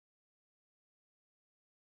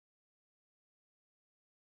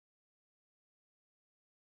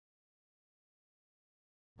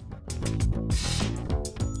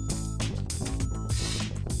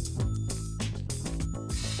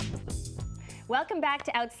Welcome back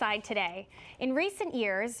to Outside Today. In recent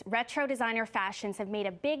years, retro designer fashions have made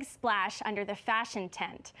a big splash under the fashion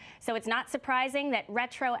tent. So it's not surprising that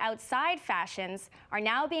retro outside fashions are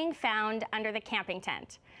now being found under the camping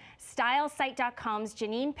tent. Stylesight.com's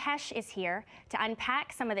Jeanine Pesce is here to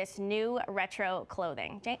unpack some of this new retro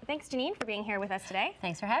clothing. Thanks, Jeanine, for being here with us today.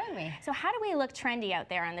 Thanks for having me. So how do we look trendy out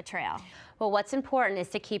there on the trail? Well, what's important is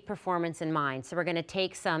to keep performance in mind. So we're going to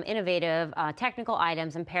take some innovative technical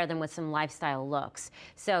items and pair them with some lifestyle looks.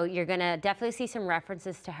 So you're going to definitely see some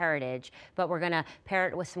references to heritage, but we're going to pair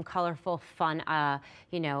it with some colorful, fun,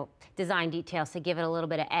 design details to give it a little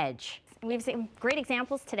bit of edge. We've seen great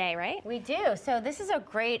examples today, right? We do. So this is a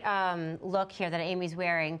great look here that Amy's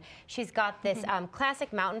wearing. She's got this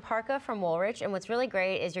classic mountain parka from Woolrich, and what's really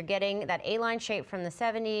great is you're getting that A-line shape from the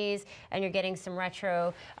 70s, and you're getting some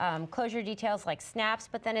retro closure details like snaps,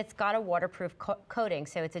 but then it's got a waterproof coating,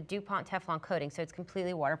 so it's a DuPont Teflon coating, so it's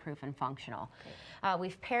completely waterproof and functional.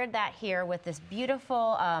 We've paired that here with this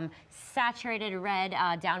beautiful saturated red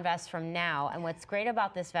down vest from Now, and what's great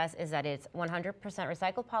about this vest is that it's 100%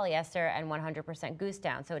 recycled polyester and 100% goose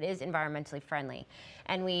down, so it is environmentally friendly.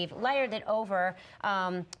 And we've layered it over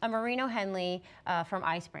a merino Henley from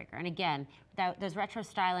Icebreaker, and again, those retro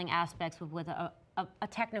styling aspects with a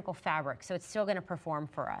technical fabric, so it's still going to perform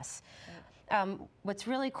for us. What's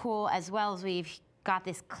really cool as well is we've got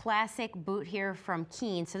this classic boot here from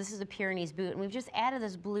Keen. So this is a Pyrenees boot, and we've just added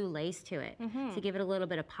this blue lace to it to give it a little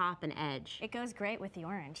bit of pop and edge. It goes great with the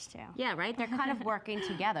orange, too. Yeah, right? They're kind of working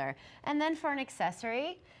together. And then for an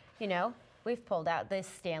accessory, you know, we've pulled out this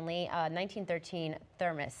Stanley 1913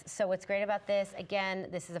 thermos. So what's great about this, again,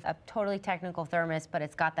 this is a totally technical thermos, but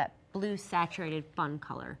it's got that blue saturated fun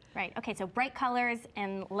color. Right, okay, so bright colors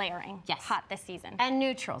and layering. Yes. Hot this season. And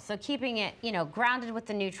neutrals, so keeping it, you know, grounded with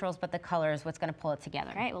the neutrals, but the color is what's gonna pull it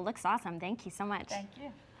together. Great, well, looks awesome. Thank you so much. Thank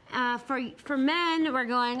you. For men, we're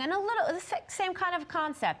going in a little the same kind of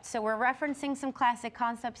concept. So we're referencing some classic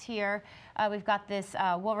concepts here. We've got this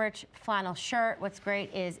Woolrich flannel shirt. What's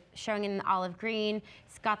great is showing in olive green.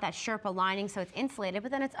 It's got that Sherpa lining, so it's insulated,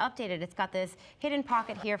 but then it's updated. It's got this hidden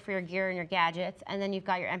pocket here for your gear and your gadgets, and then you've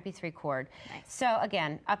got your MP3 cord. Nice. So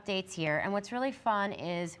again, updates here. And what's really fun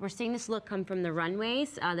is we're seeing this look come from the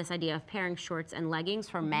runways, this idea of pairing shorts and leggings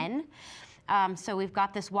for men. So we've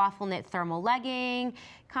got this waffle knit thermal legging,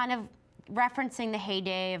 kind of referencing the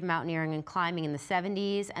heyday of mountaineering and climbing in the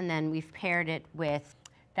 70s, and then we've paired it with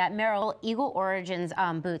that Merrell Eagle Origins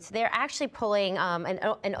boots. They're actually pulling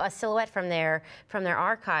a silhouette from their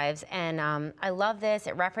archives, and I love this.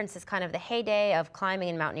 It references kind of the heyday of climbing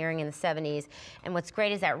and mountaineering in the 70s, and what's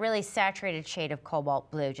great is that really saturated shade of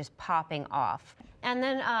cobalt blue just popping off. And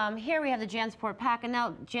then here we have the Jansport pack, and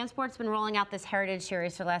now Jansport's been rolling out this heritage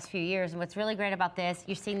series for the last few years, and what's really great about this,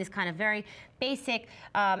 you're seeing this kind of very basic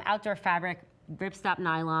outdoor fabric, ripstop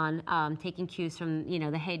nylon, taking cues from, you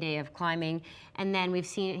know, the heyday of climbing, and then we've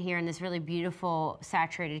seen it here in this really beautiful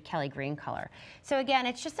saturated Kelly green color. So again,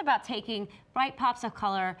 it's just about taking bright pops of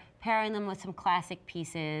color, pairing them with some classic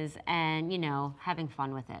pieces, and, you know, having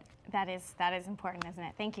fun with it. That is important, isn't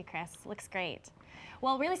it? Thank you, Chris. Looks great.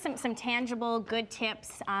 Well, really some tangible, good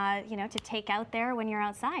tips, you know, to take out there when you're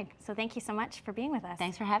outside. So thank you so much for being with us.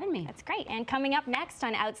 Thanks for having me. That's great. And coming up next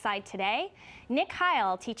on Outside Today, Nick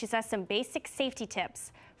Heil teaches us some basic safety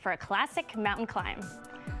tips for a classic mountain climb.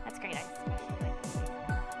 That's great, Ice.